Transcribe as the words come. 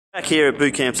Back here at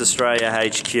Boot Camps Australia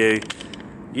HQ,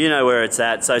 you know where it's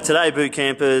at. So today, boot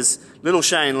campers, little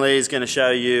Shane Lee is going to show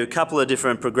you a couple of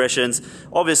different progressions.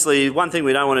 Obviously, one thing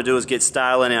we don't want to do is get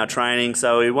stale in our training,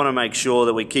 so we want to make sure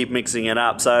that we keep mixing it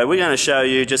up. So we're going to show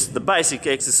you just the basic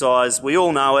exercise. We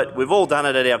all know it. We've all done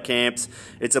it at our camps.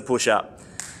 It's a push-up.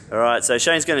 All right, so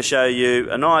Shane's going to show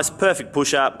you a nice, perfect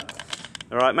push-up.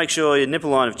 All right, make sure your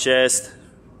nipple line of chest,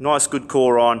 nice, good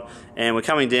core on, and we're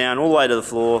coming down all the way to the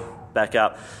floor, back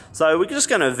up. So we're just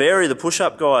going to vary the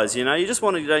push-up, guys. You know, you just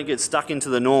want to don't get stuck into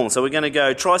the norm. So we're going to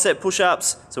go tricep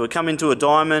push-ups. So we come into a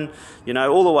diamond, you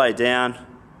know, all the way down,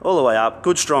 all the way up.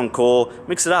 Good strong core.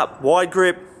 Mix it up. Wide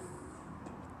grip.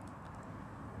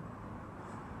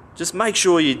 Just make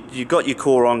sure you got your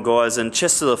core on, guys, and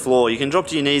chest to the floor. You can drop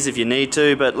to your knees if you need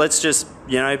to, but let's just,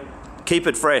 you know, keep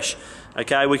it fresh.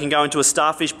 Okay, we can go into a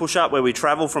starfish push-up where we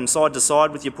travel from side to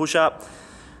side with your push-up.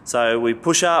 So we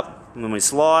push up, and then we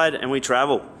slide, and we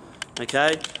travel.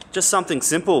 Okay, just something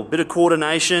simple, bit of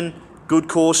coordination, good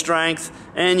core strength,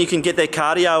 and you can get their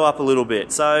cardio up a little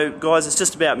bit. So guys, it's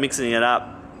just about mixing it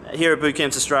up. Here at Boot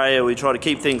Camps Australia, we try to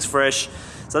keep things fresh.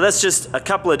 So that's just a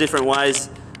couple of different ways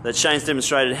that Shane's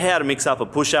demonstrated how to mix up a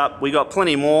push-up. We got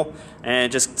plenty more, and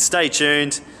just stay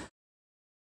tuned.